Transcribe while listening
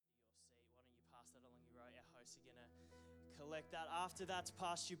Most are going to collect that. After that's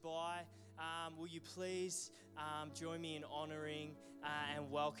passed you by, will you please join me in honouring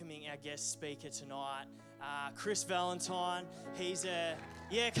and welcoming our guest speaker tonight, Chris Valentine.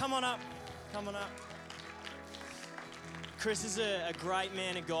 Come on up. Chris is a great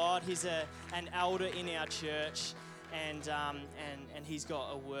man of God. He's an elder in our church, and he's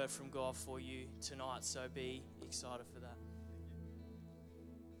got a word from God for you tonight, so be excited for that.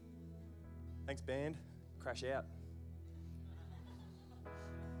 Thanks, band. Crash out.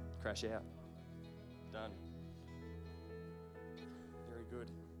 Crash out. Done. Very good.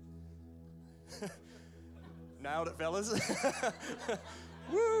 Nailed it, fellas.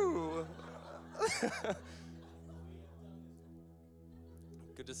 Woo!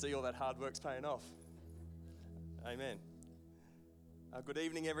 Good to see all that hard work's paying off. Amen. Good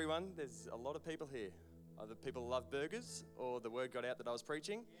evening, everyone. There's a lot of people here. Either people love burgers or the word got out that I was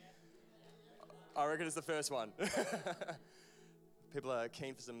preaching. I reckon it's the first one. People are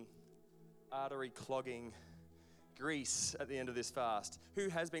keen for some artery clogging grease at the end of this fast. Who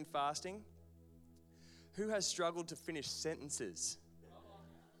has been fasting? Who has struggled to finish sentences?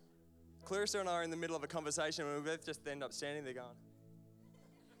 Clarissa and I are in the middle of a conversation and we both just end up standing there going.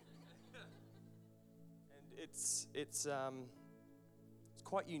 And it's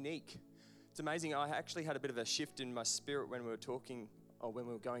quite unique. It's amazing. I actually had a bit of a shift in my spirit when we were talking, or when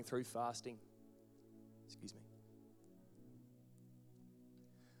we were going through fasting. Excuse me.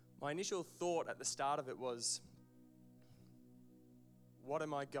 My initial thought at the start of it was, what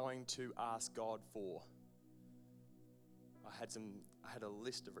am I going to ask God for? I had a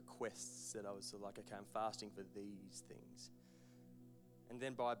list of requests that I was like, okay, I'm fasting for these things. And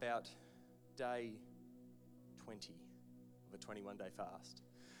then by about day 20 of a 21-day fast,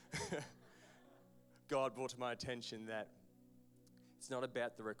 God brought to my attention that it's not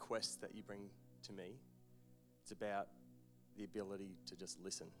about the requests that you bring to me. It's about the ability to just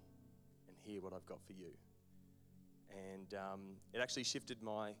listen and hear what I've got for you. And it actually shifted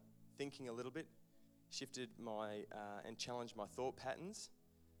my thinking a little bit, and challenged my thought patterns.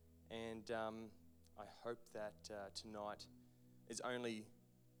 And I hope that tonight is only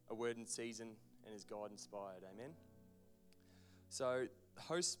a word in season and is God inspired. Amen. So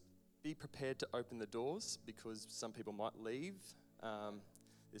hosts, be prepared to open the doors because some people might leave.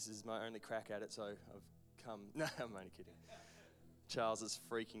 This is my only crack at it, so I've come. No, I'm only kidding. Charles is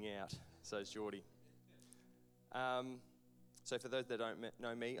freaking out. So is Geordie. So for those that don't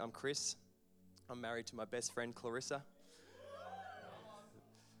know me, I'm Chris. I'm married to my best friend, Clarissa.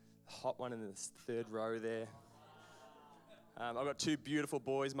 Hot one in the third row there. I've got two beautiful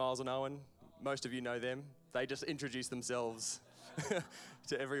boys, Miles and Owen. Most of you know them. They just introduce themselves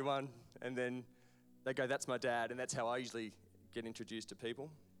to everyone, and then they go, "That's my dad," and that's how I usually get introduced to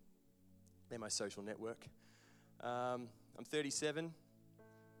people. They're my social network. I'm 37.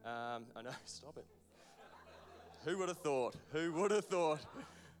 I know, stop it. Who would have thought?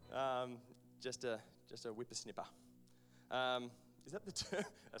 Just a whippersnipper. Is that the term?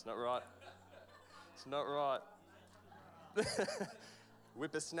 That's not right. It's not right.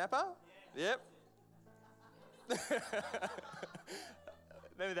 Whippersnapper? Yep.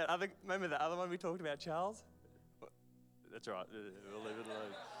 Remember the other one we talked about, Charles? That's right. We'll leave it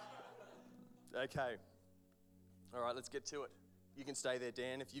alone. Okay. All right, let's get to it. You can stay there,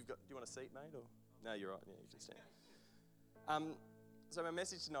 Dan. Do you want a seat, mate? Or no, you're right. Yeah, you can stand. So my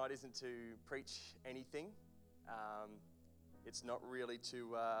message tonight isn't to preach anything. It's not really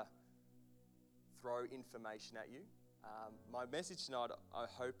to throw information at you. My message tonight, I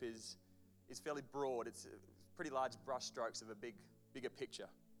hope, is fairly broad. It's pretty large brush strokes of a bigger picture.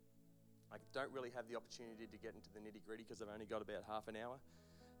 I don't really have the opportunity to get into the nitty-gritty because I've only got about half an hour.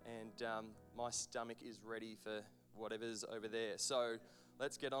 And my stomach is ready for whatever's over there. So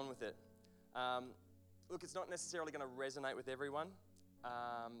let's get on with it. Look, it's not necessarily going to resonate with everyone.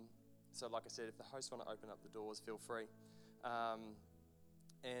 So like I said, if the hosts want to open up the doors, feel free.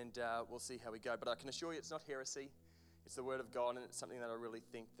 And we'll see how we go. But I can assure you it's not heresy. It's the Word of God, and it's something that I really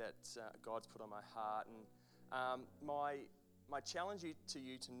think that God's put on my heart. And my challenge to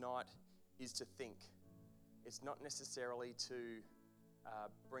you tonight is to think. It's not necessarily to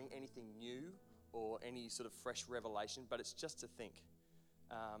bring anything new or any sort of fresh revelation, but it's just to think.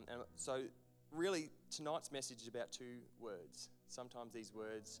 And so really, tonight's message is about two words. Sometimes these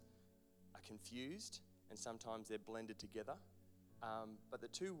words are confused, and sometimes they're blended together. But the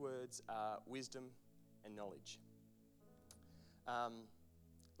two words are wisdom and knowledge.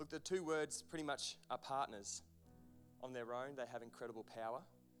 Look, the two words pretty much are partners. On their own, they have incredible power,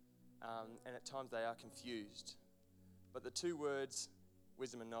 and at times they are confused. But the two words,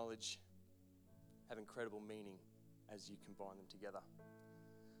 wisdom and knowledge, have incredible meaning as you combine them together.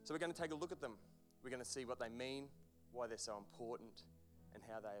 So we're going to take a look at them. We're going to see what they mean, why they're so important, and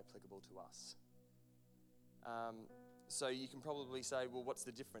how they're applicable to us. So you can probably say, well, what's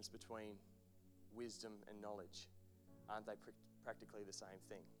the difference between wisdom and knowledge? Aren't they practically the same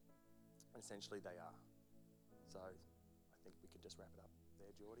thing? And essentially they are. So I think we can just wrap it up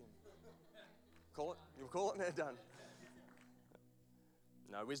there, Jordy. Call it? You'll call it? They're done.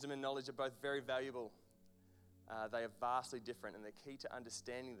 No, wisdom and knowledge are both very valuable. They are vastly different, and the key to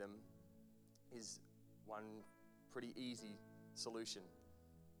understanding them is one pretty easy solution.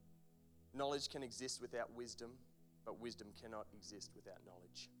 Knowledge can exist without wisdom, but wisdom cannot exist without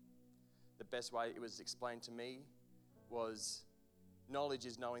knowledge. The best way it was explained to me was knowledge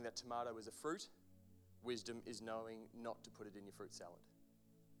is knowing that tomato is a fruit. Wisdom is knowing not to put it in your fruit salad.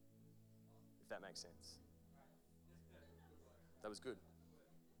 If that makes sense. That was good.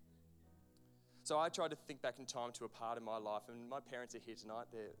 So I tried to think back in time to a part of my life, and my parents are here tonight.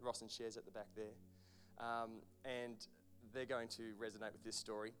 Ross and Cher's at the back there. And they're going to resonate with this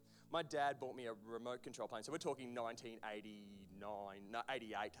story. My dad bought me a remote control plane. So we're talking 88.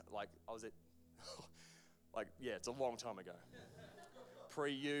 Like, I was at, it's a long time ago.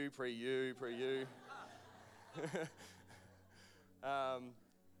 Pre-you.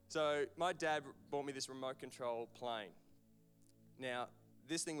 So my dad bought me this remote control plane. Now,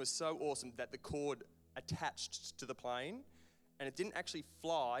 this thing was so awesome that the cord attached to the plane, and it didn't actually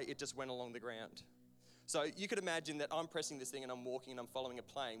fly, it just went along the ground. So you could imagine that I'm pressing this thing and I'm walking and I'm following a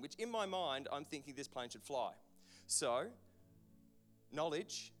plane, which in my mind, I'm thinking this plane should fly. So,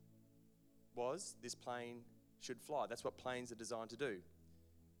 knowledge was this plane should fly. That's what planes are designed to do.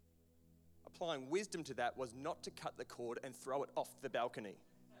 Applying wisdom to that was not to cut the cord and throw it off the balcony.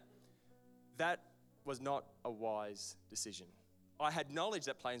 That was not a wise decision. I had knowledge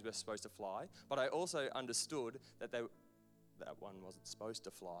that planes were supposed to fly, but I also understood that that one wasn't supposed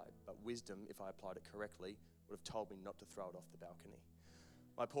to fly. But wisdom, if I applied it correctly, would have told me not to throw it off the balcony.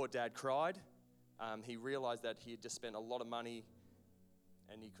 My poor dad cried. He realized that he had just spent a lot of money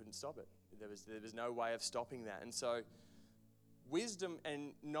and he couldn't stop it. There was no way of stopping that. And so wisdom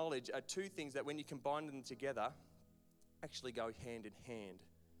and knowledge are two things that when you combine them together, actually go hand in hand.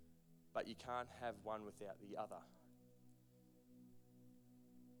 But you can't have one without the other.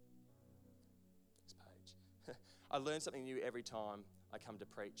 Next page. I learn something new every time I come to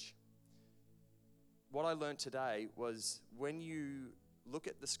preach. What I learned today was when you look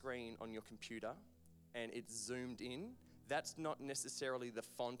at the screen on your computer and it's zoomed in, that's not necessarily the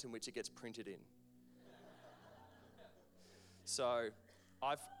font in which it gets printed in. So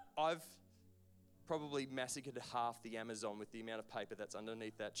I've probably massacred half the Amazon with the amount of paper that's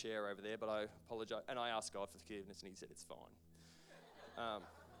underneath that chair over there, but I apologize. And I asked God for forgiveness and he said it's fine.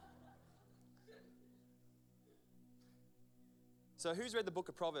 So who's read the book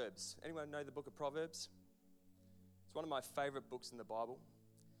of Proverbs? Anyone know the book of Proverbs? It's one of my favorite books in the Bible.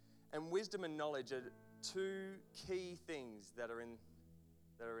 And wisdom and knowledge are two key things that are in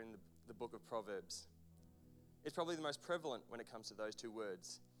the book of Proverbs. It's probably the most prevalent when it comes to those two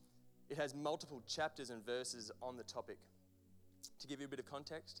words. It has multiple chapters and verses on the topic. To give you a bit of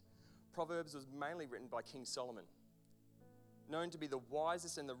context, Proverbs was mainly written by King Solomon, known to be the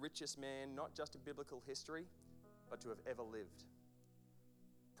wisest and the richest man, not just in biblical history, but to have ever lived.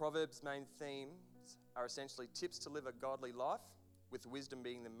 Proverbs' main themes are essentially tips to live a godly life, with wisdom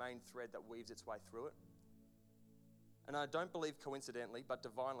being the main thread that weaves its way through it. And I don't believe coincidentally, but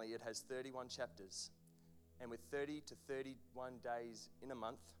divinely, it has 31 chapters. And with 30 to 31 days in a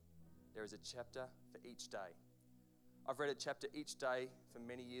month, there is a chapter for each day. I've read a chapter each day for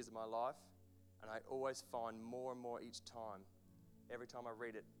many years of my life, and I always find more and more each time, every time I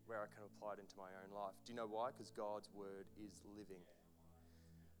read it, where I can apply it into my own life. Do you know why? Because God's word is living.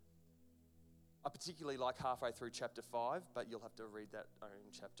 I particularly like halfway through chapter 5, but you'll have to read that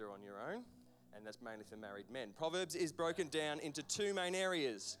own chapter on your own, and that's mainly for married men. Proverbs is broken down into two main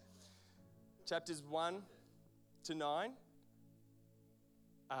areas. Chapters 1 to 9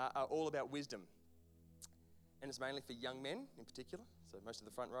 are all about wisdom, and it's mainly for young men in particular, so most of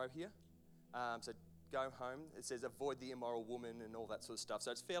the front row here. So go home. It says avoid the immoral woman and all that sort of stuff.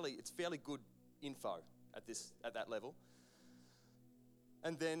 So it's fairly good info at that level.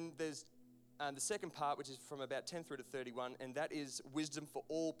 And then there's the second part, which is from about 10 through to 31, and that is wisdom for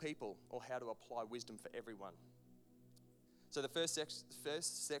all people, or how to apply wisdom for everyone. So the first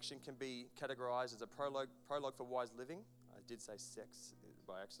section can be categorized as a prologue for wise living. I did say sex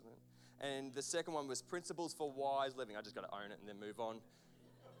by accident. And the second one was principles for wise living. I just got to own it and then move on.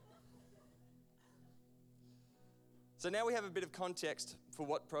 So now we have a bit of context for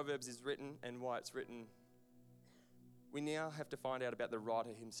what Proverbs is written and why it's written. We now have to find out about the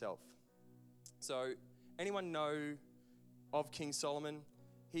writer himself. So, anyone know of King Solomon?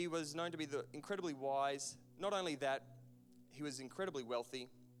 He was known to be incredibly wise. Not only that, he was incredibly wealthy.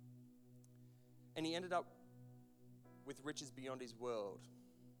 And he ended up with riches beyond his world.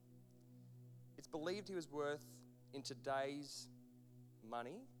 It's believed he was worth, in today's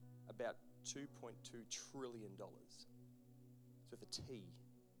money, about $2.2 trillion. It's with a T.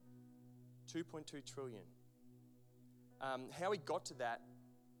 2.2 trillion. How he got to that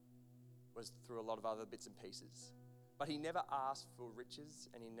was through a lot of other bits and pieces. But he never asked for riches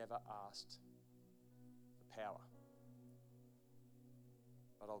and he never asked for power.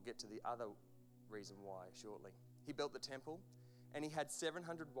 But I'll get to the other reason why shortly. He built the temple and he had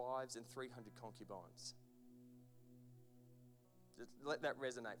 700 wives and 300 concubines. Just let that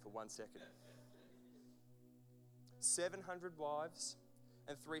resonate for 1 second. 700 wives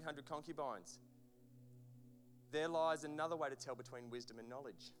and 300 concubines. There lies another way to tell between wisdom and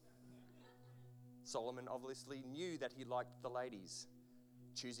knowledge. Solomon obviously knew that he liked the ladies.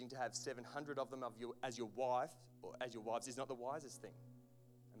 Choosing to have 700 of them as your wife or as your wives is not the wisest thing.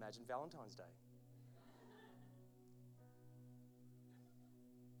 Imagine Valentine's Day.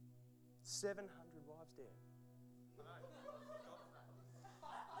 700 wives, Dan.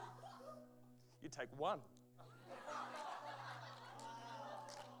 You take one.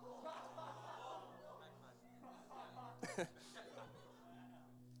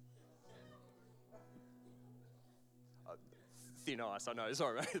 Thin ice, I know.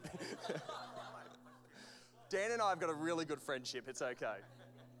 Sorry, mate. Dan and I have got a really good friendship. It's okay.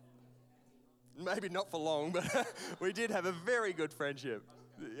 Maybe not for long, but we did have a very good friendship.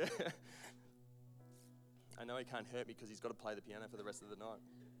 Yeah. I know he can't hurt me because he's got to play the piano for the rest of the night.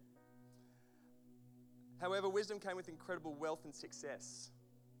 However, wisdom came with incredible wealth and success.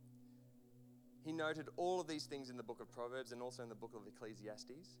 He noted all of these things in the book of Proverbs and also in the book of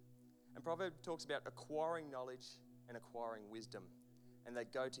Ecclesiastes. And Proverbs talks about acquiring knowledge and acquiring wisdom. And they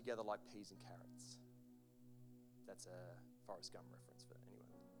go together like peas and carrots. That's a Forrest Gump reference for anyone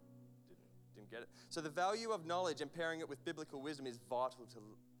that didn't get it. So the value of knowledge and pairing it with biblical wisdom is vital to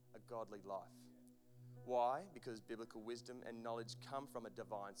a godly life. Why? Because biblical wisdom and knowledge come from a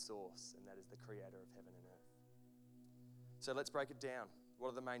divine source, and that is the creator of heaven and earth. So let's break it down. What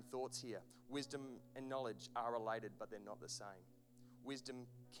are the main thoughts here? Wisdom and knowledge are related, but they're not the same. Knowledge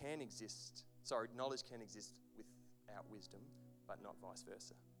can exist without wisdom, but not vice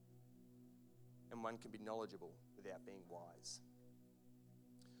versa. And one can be knowledgeable without being wise.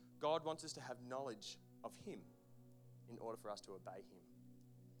 God wants us to have knowledge of Him in order for us to obey Him.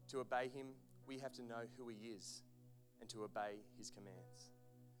 To obey Him, we have to know who He is and to obey His commands.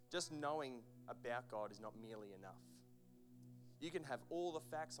 Just knowing about God is not merely enough. You can have all the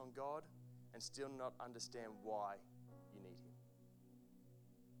facts on God and still not understand why you need Him.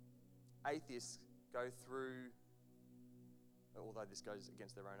 Atheists go through, although this goes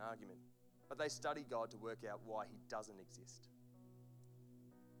against their own argument, but they study God to work out why He doesn't exist.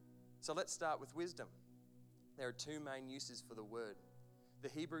 So let's start with wisdom. There are two main uses for the word. The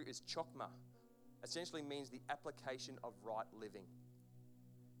Hebrew is chokmah, essentially means the application of right living.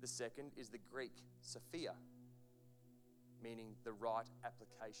 The second is the Greek sophia, meaning the right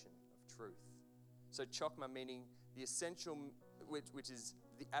application of truth. So chokmah meaning the essential, which is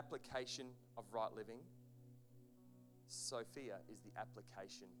the application of right living. Sophia is the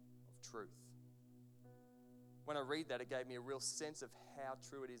application of truth. When I read that, it gave me a real sense of how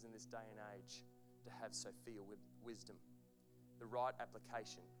true it is in this day and age to have Sophia wisdom, the right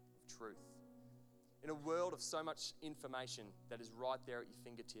application of truth. In a world of so much information that is right there at your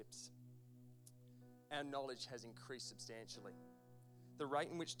fingertips, our knowledge has increased substantially. The rate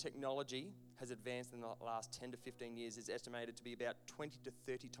in which technology has advanced in the last 10 to 15 years is estimated to be about 20 to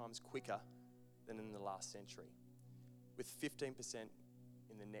 30 times quicker than in the last century, with 15%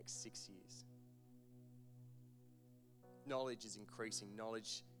 in the next 6 years. Knowledge is increasing.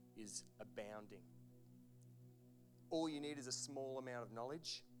 Knowledge is abounding. All you need is a small amount of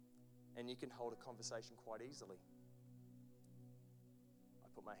knowledge, and you can hold a conversation quite easily. I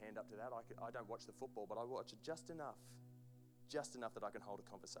put my hand up to that. I don't watch the football, but I watch it just enough that I can hold a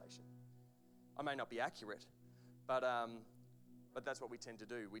conversation. I may not be accurate, but that's what we tend to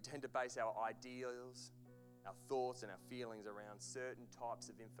do. We tend to base our ideals, our thoughts, and our feelings around certain types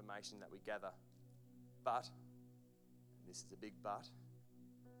of information that we gather. But, and this is a big but,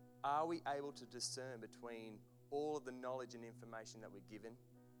 are we able to discern between all of the knowledge and information that we're given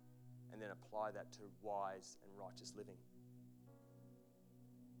and then apply that to wise and righteous living?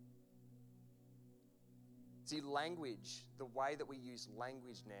 See, language, the way that we use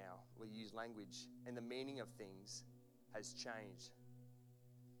language now, and the meaning of things has changed.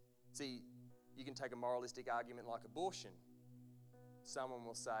 See, you can take a moralistic argument like abortion. Someone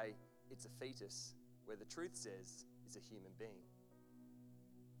will say it's a fetus, where the truth says it's a human being.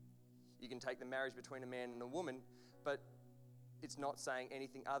 You can take the marriage between a man and a woman, but it's not saying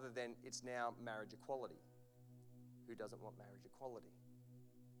anything other than it's now marriage equality. Who doesn't want marriage equality?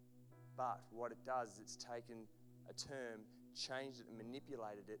 But what it does is it's taken a term, changed it and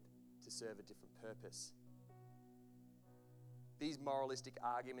manipulated it to serve a different purpose. These moralistic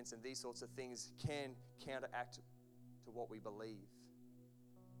arguments and these sorts of things can counteract to what we believe.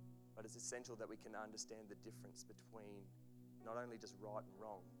 But it's essential that we can understand the difference between not only just right and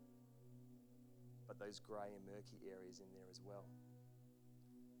wrong, but those grey and murky areas in there as well.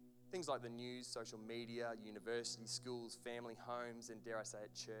 Things like the news, social media, universities, schools, family, homes, and dare I say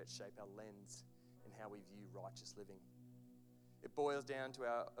it, church shape our lens in how we view righteous living. It boils down to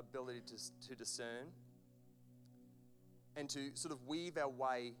our ability to discern and to sort of weave our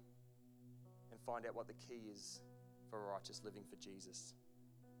way and find out what the key is for righteous living for Jesus.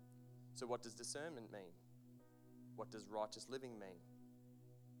 So what does discernment mean? What does righteous living mean?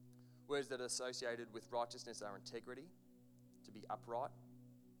 Words that are associated with righteousness are integrity, to be upright,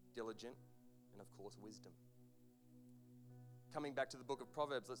 diligent, and of course wisdom. Coming back to the book of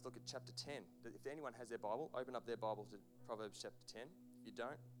Proverbs, let's look at chapter 10. If anyone has their Bible, open up their Bible to Proverbs chapter 10. If you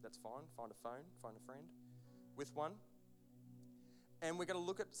don't, that's fine. Find a phone, find a friend with one. And we're going to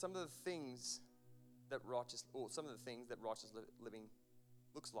look at some of the things that righteous living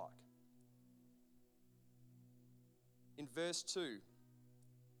looks like. In verse 2,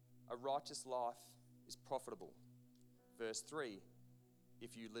 a righteous life is profitable. Verse 3,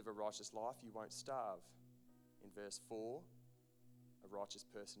 if you live a righteous life, you won't starve. In verse 4, a righteous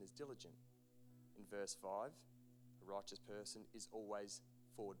person is diligent. In verse 5, a righteous person is always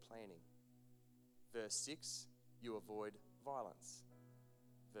forward planning. Verse 6, you avoid violence.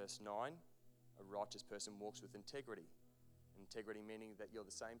 Verse 9, a righteous person walks with integrity. Integrity meaning that you're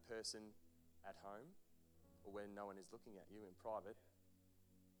the same person at home or when no one is looking at you in private.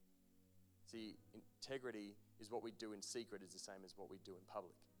 See, integrity is what we do in secret is the same as what we do in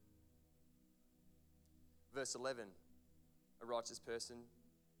public. Verse 11, a righteous person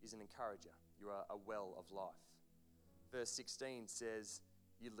is an encourager. You are a well of life. Verse 16 says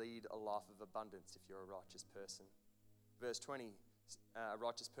you lead a life of abundance if you're a righteous person. Verse 20, a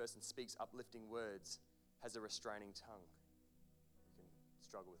righteous person speaks uplifting words, has a restraining tongue. You can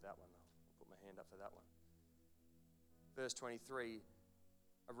struggle with that one. I'll put my hand up for that one. Verse 23,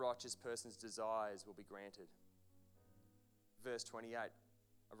 a righteous person's desires will be granted. Verse 28,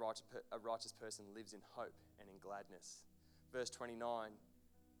 a righteous person lives in hope and in gladness. Verse 29,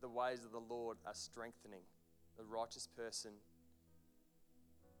 the ways of the Lord are strengthening. The righteous person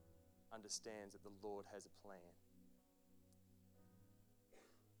understands that the Lord has a plan.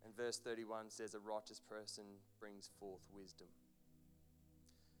 And verse 31 says, a righteous person brings forth wisdom.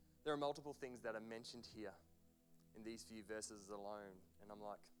 There are multiple things that are mentioned here in these few verses alone. And I'm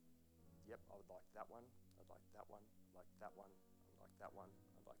like, yep, I would like that one. I'd like that one. I'd like that one. I'd like that one.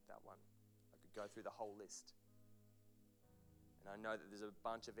 I'd like that one. I could go through the whole list. And I know that there's a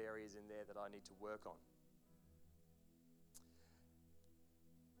bunch of areas in there that I need to work on.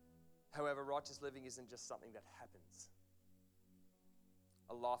 However, righteous living isn't just something that happens.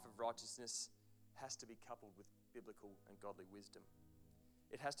 A life of righteousness has to be coupled with biblical and godly wisdom.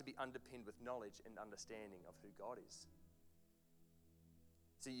 It has to be underpinned with knowledge and understanding of who God is.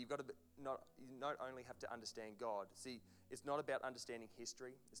 See, you've got to not only have to understand God. See, it's not about understanding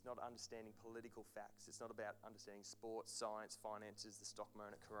history. It's not understanding political facts. It's not about understanding sports, science, finances, the stock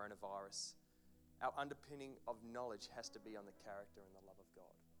market, coronavirus. Our underpinning of knowledge has to be on the character and the love of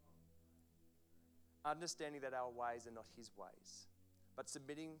God. Understanding that our ways are not his ways, but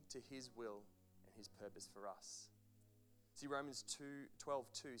submitting to his will and his purpose for us. See, Romans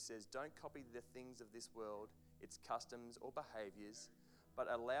 12:2 says, don't copy the things of this world, its customs or behaviours, but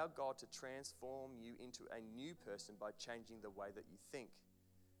allow God to transform you into a new person by changing the way that you think.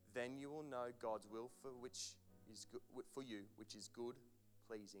 Then you will know God's will for you, which is good,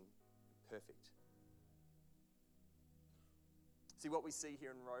 pleasing, and perfect. See, what we see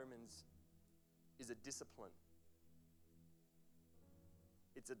here in Romans is a discipline.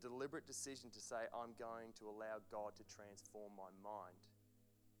 It's a deliberate decision to say, I'm going to allow God to transform my mind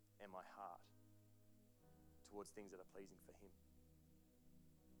and my heart towards things that are pleasing for him.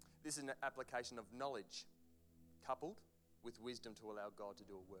 This is an application of knowledge coupled with wisdom to allow God to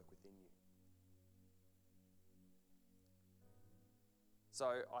do a work within you. So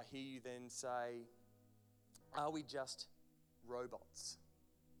I hear you then say, Are we just robots?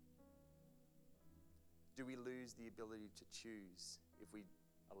 Do we lose the ability to choose if we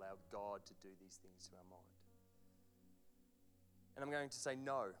allow God to do these things to our mind? And I'm going to say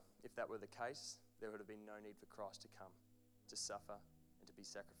no. If that were the case, there would have been no need for Christ to come, to suffer, and to be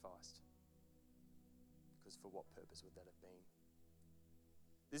sacrificed. Because for what purpose would that have been?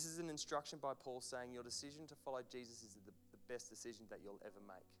 This is an instruction by Paul saying your decision to follow Jesus is the best decision that you'll ever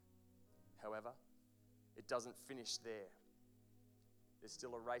make. However, it doesn't finish there. There's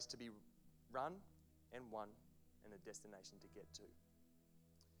still a race to be run and won and a destination to get to.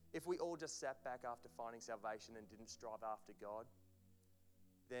 If we all just sat back after finding salvation and didn't strive after God,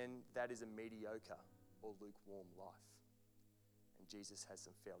 then that is a mediocre or lukewarm life. And Jesus has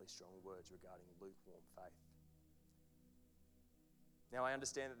some fairly strong words regarding lukewarm faith. Now, I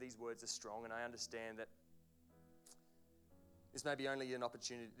understand that these words are strong, and I understand that this may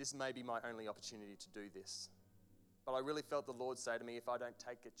be my only opportunity to do this. But I really felt the Lord say to me, if I don't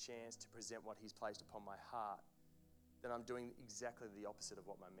take a chance to present what He's placed upon my heart, then I'm doing exactly the opposite of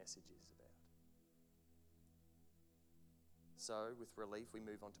what my message is about. So, with relief, we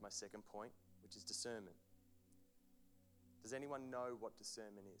move on to my second point, which is discernment. Does anyone know what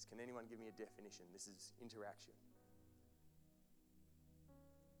discernment is? Can anyone give me a definition? This is interaction.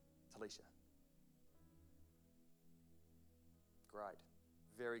 Talisha. Great.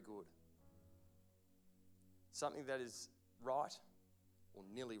 Very good. Something that is right or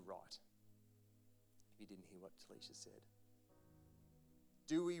nearly right. If you didn't hear what Talisha said.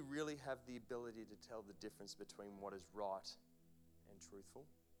 Do we really have the ability to tell the difference between what is right and truthful?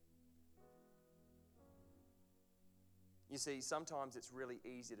 You see, sometimes it's really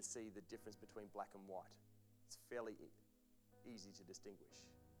easy to see the difference between black and white. It's fairly easy to distinguish.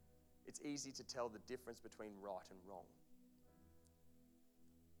 It's easy to tell the difference between right and wrong.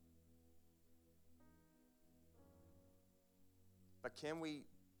 But can we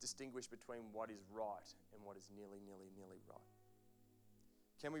distinguish between what is right and what is nearly right?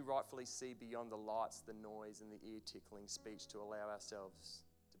 Can we rightfully see beyond the lights, the noise, and the ear-tickling speech to allow ourselves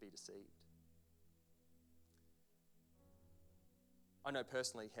to be deceived? I know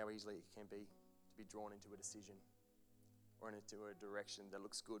personally how easily it can be to be drawn into a decision or into a direction that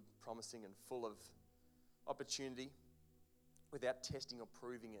looks good, promising, and full of opportunity without testing or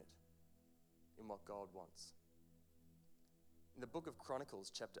proving it in what God wants. In the book of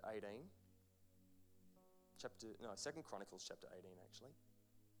Chronicles, chapter 18, 2 Chronicles, chapter 18, actually,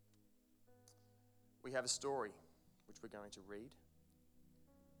 we have a story which we're going to read.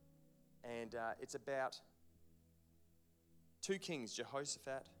 And it's about two kings,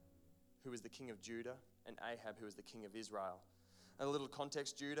 Jehoshaphat, who was the king of Judah, and Ahab, who was the king of Israel. And a little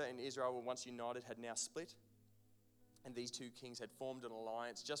context, Judah and Israel were once united, had now split. And these two kings had formed an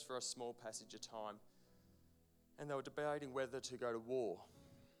alliance just for a small passage of time. And they were debating whether to go to war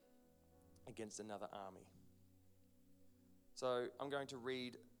against another army. So I'm going to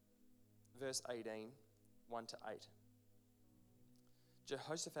read verse 18, 1 to 8.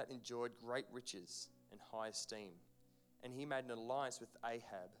 Jehoshaphat enjoyed great riches and high esteem, and he made an alliance with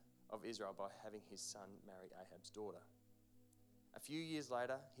Ahab of Israel by having his son marry Ahab's daughter. A few years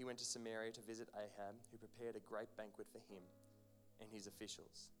later, he went to Samaria to visit Ahab, who prepared a great banquet for him and his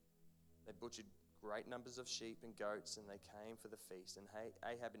officials. They butchered great numbers of sheep and goats, and they came for the feast. And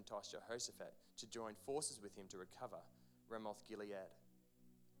Ahab enticed Jehoshaphat to join forces with him to recover Ramoth Gilead.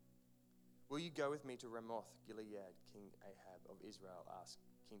 Will you go with me to Ramoth Gilead? King Ahab of Israel asked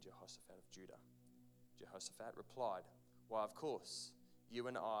King Jehoshaphat of Judah. Jehoshaphat replied, why, of course, you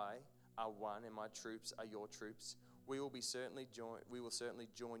and I are one, and my troops are your troops. We will certainly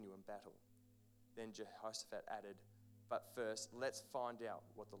join you in battle. Then Jehoshaphat added, but first, let's find out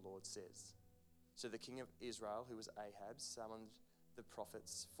what the Lord says. So the king of Israel, who was Ahab, summoned the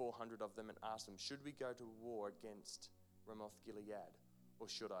prophets, 400 of them, and asked them, should we go to war against Ramoth Gilead, or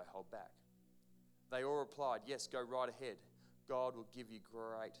should I hold back? They all replied, yes, go right ahead. God will give you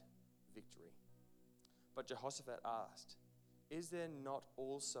great victory. But Jehoshaphat asked, is there not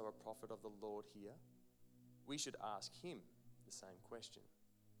also a prophet of the Lord here? We should ask him the same question.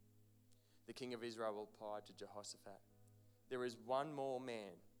 The king of Israel replied to Jehoshaphat, there is one more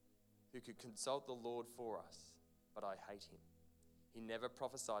man who could consult the Lord for us, but I hate him. He never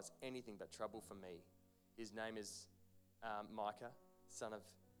prophesies anything but trouble for me. His name is Micah, son of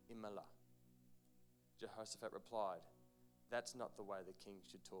Imlah. Jehoshaphat replied, that's not the way the king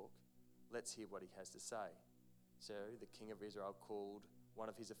should talk. Let's hear what he has to say. So the king of Israel called one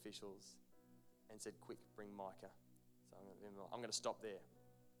of his officials and said, quick, bring Micah. So I'm going to stop there.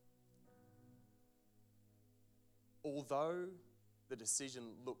 Although the decision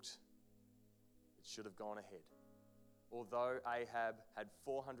looked, it should have gone ahead. Although Ahab had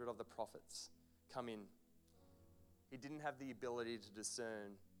 400 of the prophets come in, he didn't have the ability to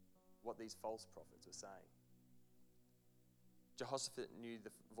discern what these false prophets were saying. Jehoshaphat knew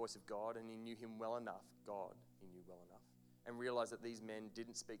the voice of God, and he knew him well enough, and realized that these men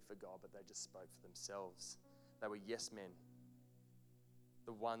didn't speak for God, but they just spoke for themselves. They were yes men.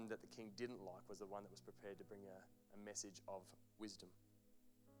 The one that the king didn't like was the one that was prepared to bring a message of wisdom.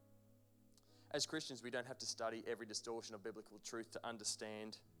 As Christians, we don't have to study every distortion of biblical truth to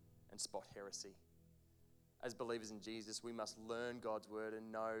understand and spot heresy. As believers in Jesus, we must learn God's word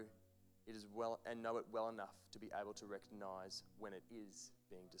and know it well enough to be able to recognize when it is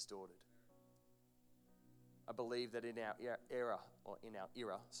being distorted. I believe that in our era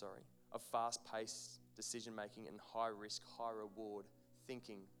of fast-paced decision-making and high-risk, high-reward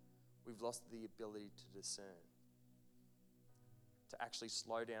thinking, we've lost the ability to discern, to actually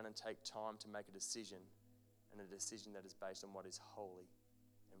slow down and take time to make a decision, and a decision that is based on what is holy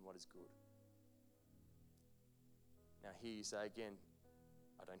and what is good. Now here you say again,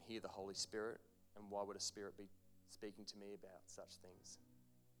 I don't hear the Holy Spirit, and why would a spirit be speaking to me about such things?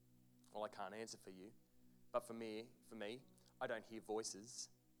 Well, I can't answer for you, but for me, I don't hear voices,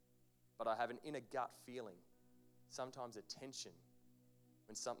 but I have an inner gut feeling, sometimes a tension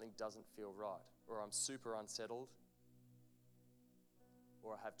when something doesn't feel right, or I'm super unsettled,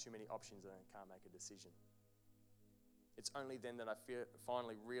 or I have too many options and I can't make a decision. It's only then that I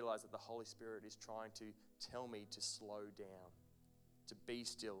finally realize that the Holy Spirit is trying to tell me to slow down, to be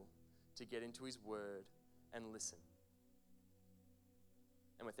still, to get into His Word and listen.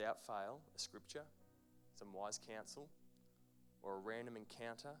 And without fail, a scripture, some wise counsel, or a random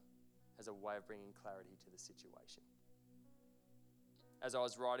encounter has a way of bringing clarity to the situation. As I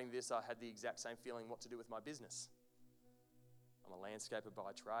was writing this, I had the exact same feeling what to do with my business. I'm a landscaper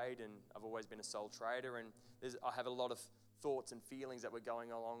by trade, and I've always been a sole trader, and I have a lot of thoughts and feelings that were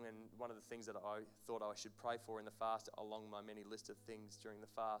going along, and one of the things that I thought I should pray for in the fast, along my many list of things during the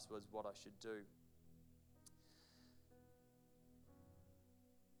fast, was what I should do.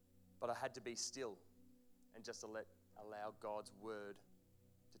 But I had to be still and just to allow God's word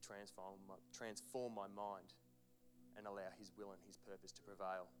to transform my mind and allow His will and His purpose to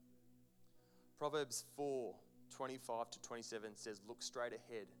prevail. Proverbs 4:25-27 says, "Look straight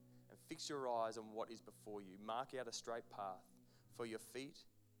ahead and fix your eyes on what is before you. Mark out a straight path for your feet,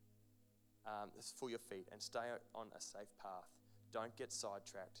 and stay on a safe path. Don't get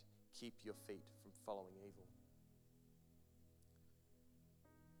sidetracked. Keep your feet from following evil."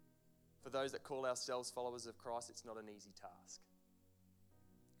 For those that call ourselves followers of Christ, it's not an easy task.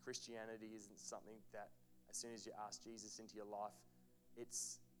 Christianity isn't something that as soon as you ask Jesus into your life,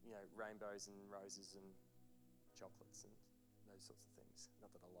 it's, rainbows and roses and chocolates and those sorts of things.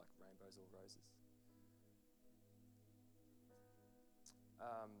 Not that I like rainbows or roses.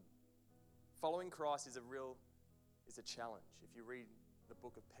 Following Christ is a challenge. If you read the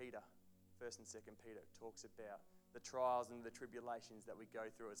book of Peter, 1st and 2nd Peter, it talks about the trials and the tribulations that we go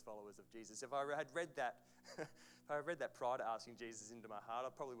through as followers of Jesus. If I had read that, prior to asking Jesus into my heart, I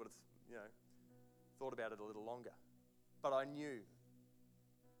probably would have, thought about it a little longer. But I knew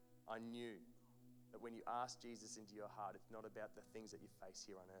that when you ask Jesus into your heart, it's not about the things that you face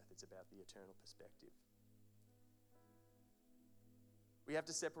here on earth, it's about the eternal perspective. We have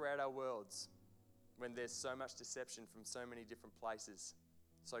to separate our worlds when there's so much deception from so many different places,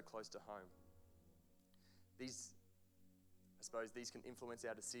 so close to home. These can influence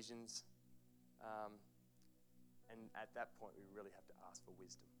our decisions, and at that point we really have to ask for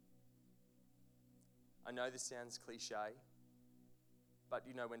wisdom. I know this sounds cliche, but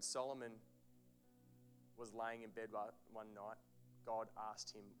when Solomon was laying in bed one night, God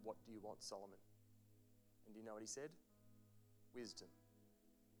asked him, "What do you want, Solomon?" And do you know what he said? Wisdom.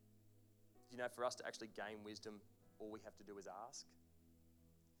 For us to actually gain wisdom, all we have to do is ask.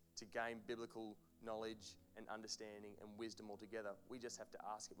 To gain biblical knowledge and understanding and wisdom altogether, we just have to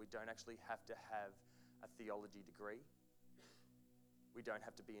ask it. We don't actually have to have a theology degree. We don't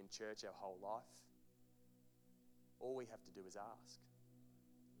have to be in church our whole life. All we have to do is ask.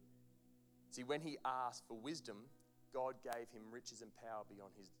 See, when he asked for wisdom, God gave him riches and power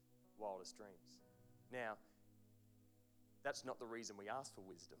beyond his wildest dreams. Now, that's not the reason we ask for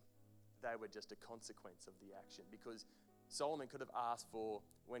wisdom. They were just a consequence of the action, because Solomon could have asked for,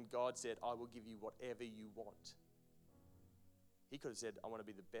 when God said, "I will give you whatever you want," he could have said, "I want to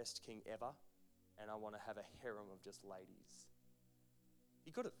be the best king ever, and I want to have a harem of just ladies."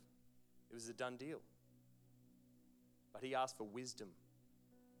 He could have. It was a done deal. But he asked for wisdom.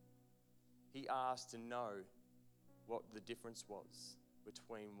 He asked to know what the difference was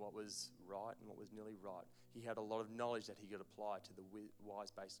between what was right and what was nearly right. He had a lot of knowledge that he could apply to the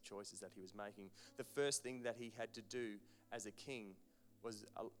wise-based choices that he was making. The first thing that he had to do as a king was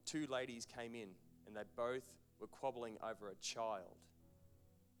two ladies came in and they both were quabbling over a child.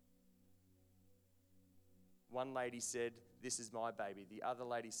 One lady said, "This is my baby." The other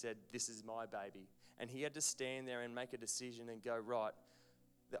lady said, "This is my baby." And he had to stand there and make a decision and go, right,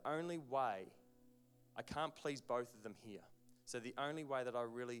 the only way, I can't please both of them here. So the only way that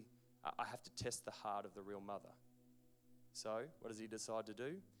I have to test the heart of the real mother. So what does he decide to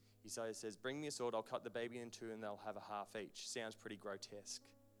do? He says, "Bring me a sword, I'll cut the baby in two and they'll have a half each." Sounds pretty grotesque.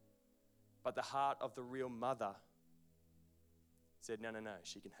 But the heart of the real mother said, no,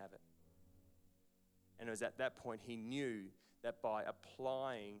 she can have it. And it was at that point he knew that by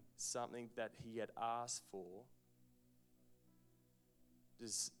applying something that he had asked for,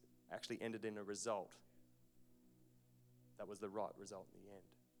 this actually ended in a result that was the right result in the end.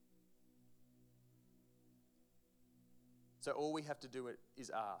 So all we have to do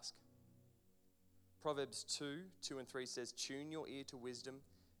is ask. Proverbs 2 and 3 says, "Tune your ear to wisdom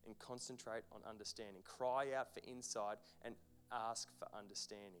and concentrate on understanding. Cry out for insight and ask for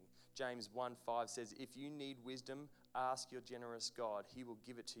understanding." James 1:5 says, "If you need wisdom, ask your generous God. He will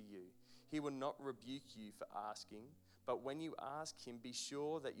give it to you. He will not rebuke you for asking, but when you ask him, be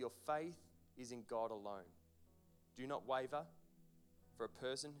sure that your faith is in God alone. Do not waver, for a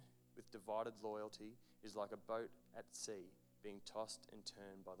person with divided loyalty is like a boat at sea, being tossed and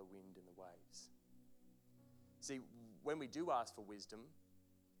turned by the wind and the waves." See, when we do ask for wisdom,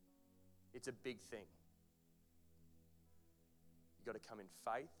 it's a big thing. You've got to come in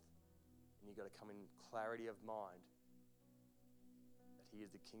faith, and you've got to come in clarity of mind that he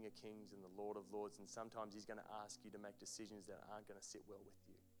is the King of Kings and the Lord of Lords, and sometimes he's going to ask you to make decisions that aren't going to sit well with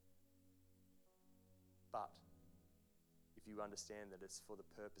you. But if you understand that it's for the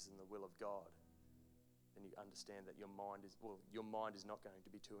purpose and the will of God, then you understand that your mind is not going to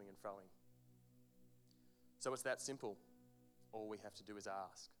be toing and froing. So it's that simple. All we have to do is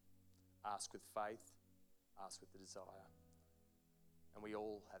ask. Ask with faith, ask with the desire. And we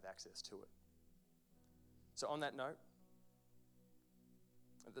all have access to it. So on that note,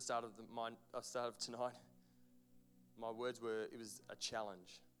 at the start of tonight, my words were, it was a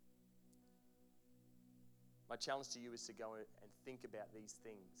challenge. My challenge to you is to go and think about these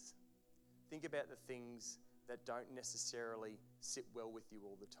things. Think about the things that don't necessarily sit well with you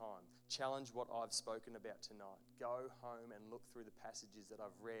all the time. Challenge what I've spoken about tonight. Go home and look through the passages that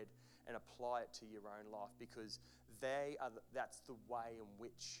I've read and apply it to your own life, because that's the way in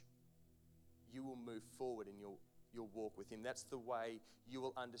which you will move forward in your walk with him. That's the way you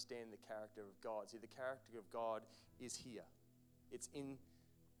will understand the character of God. See, the character of God is here. It's in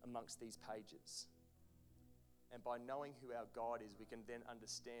amongst these pages. And by knowing who our God is, we can then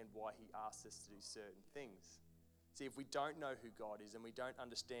understand why he asks us to do certain things. See, if we don't know who God is and we don't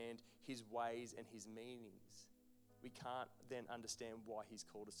understand his ways and his meanings, we can't then understand why he's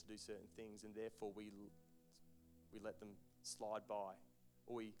called us to do certain things, and therefore we let them slide by.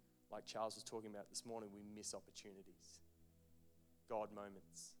 Or we, like Charles was talking about this morning, we miss opportunities, God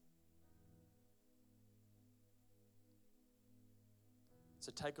moments.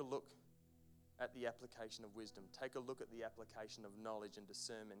 So take a look at the application of wisdom. Take a look at the application of knowledge and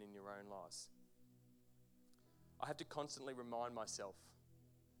discernment in your own lives. I have to constantly remind myself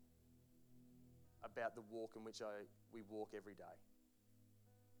about the walk in which we walk every day.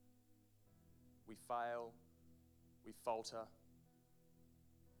 We fail, we falter,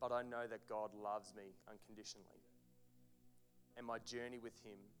 but I know that God loves me unconditionally. And my journey with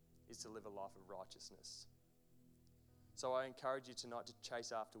him is to live a life of righteousness. So I encourage you tonight to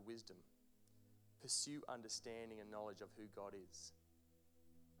chase after wisdom. Pursue understanding and knowledge of who God is.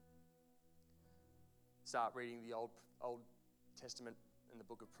 Start reading the Old Testament and the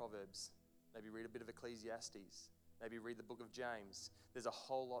book of Proverbs. Maybe read a bit of Ecclesiastes. Maybe read the book of James. There's a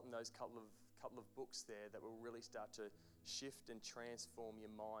whole lot in those couple of books there that will really start to shift and transform your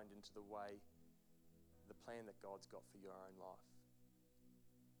mind into the plan that God's got for your own life.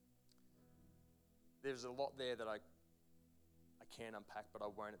 There's a lot there that I can unpack, but I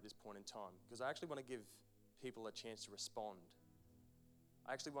won't at this point in time, because I actually want to give people a chance to respond.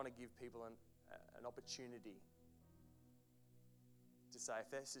 I actually want to give people an opportunity to say,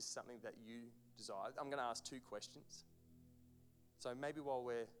 if this is something that you desire, I'm going to ask 2 questions. So maybe while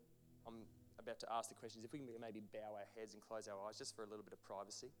I'm about to ask the questions, if we can maybe bow our heads and close our eyes just for a little bit of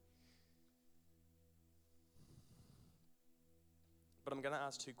privacy. But I'm going to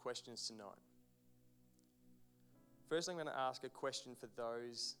ask 2 questions tonight. First, I'm going to ask a question for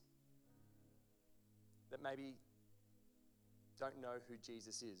those that maybe don't know who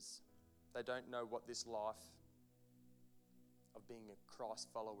Jesus is. They don't know what this life of being a Christ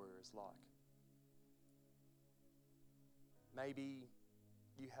follower is like. Maybe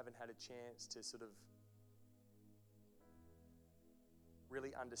you haven't had a chance to sort of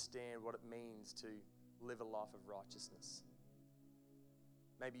really understand what it means to live a life of righteousness.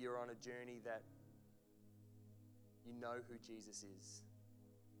 Maybe you're on a journey that you know who Jesus is.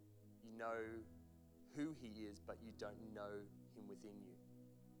 You know who he is, but you don't know him within you.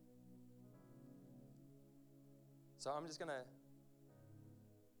 So I'm just going to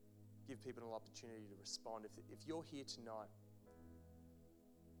give people an opportunity to respond. If you're here tonight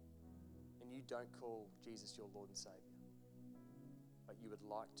and you don't call Jesus your Lord and Saviour, but you would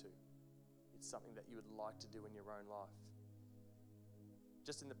like to, it's something that you would like to do in your own life,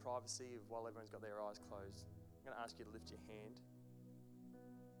 just in the privacy of while everyone's got their eyes closed, I'm going to ask you to lift your hand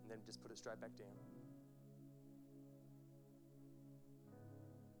and then just put it straight back down.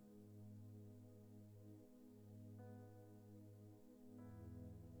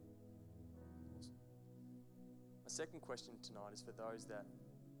 Awesome. My second question tonight is for those that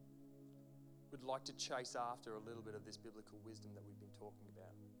would like to chase after a little bit of this biblical wisdom that we've been talking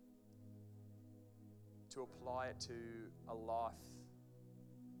about, to apply it to a life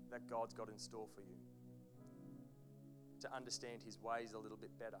that God's got in store for you, to understand his ways a little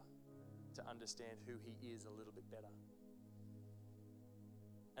bit better, to understand who he is a little bit better.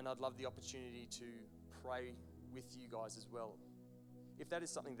 And I'd love the opportunity to pray with you guys as well. If that is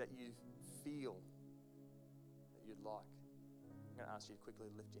something that you feel that you'd like, I'm going to ask you to quickly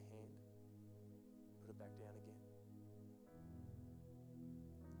lift your hand, put it back down again.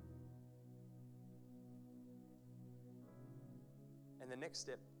 And the next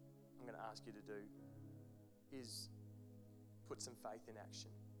step I'm going to ask you to do is put some faith in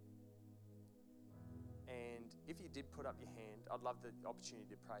action. And if you did put up your hand, I'd love the opportunity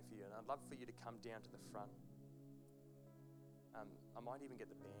to pray for you, and I'd love for you to come down to the front. I might even get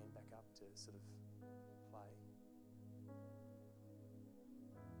the band back up to sort of play.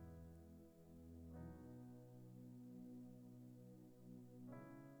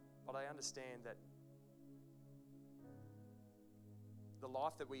 But I understand that the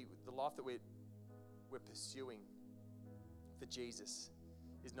life that we're pursuing for Jesus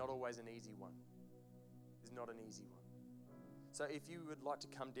is not always an easy one. It's not an easy one. So if you would like to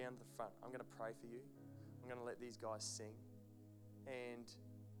come down to the front, I'm going to pray for you. I'm going to let these guys sing, and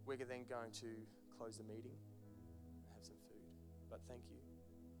we're then going to close the meeting and have some food. But thank you.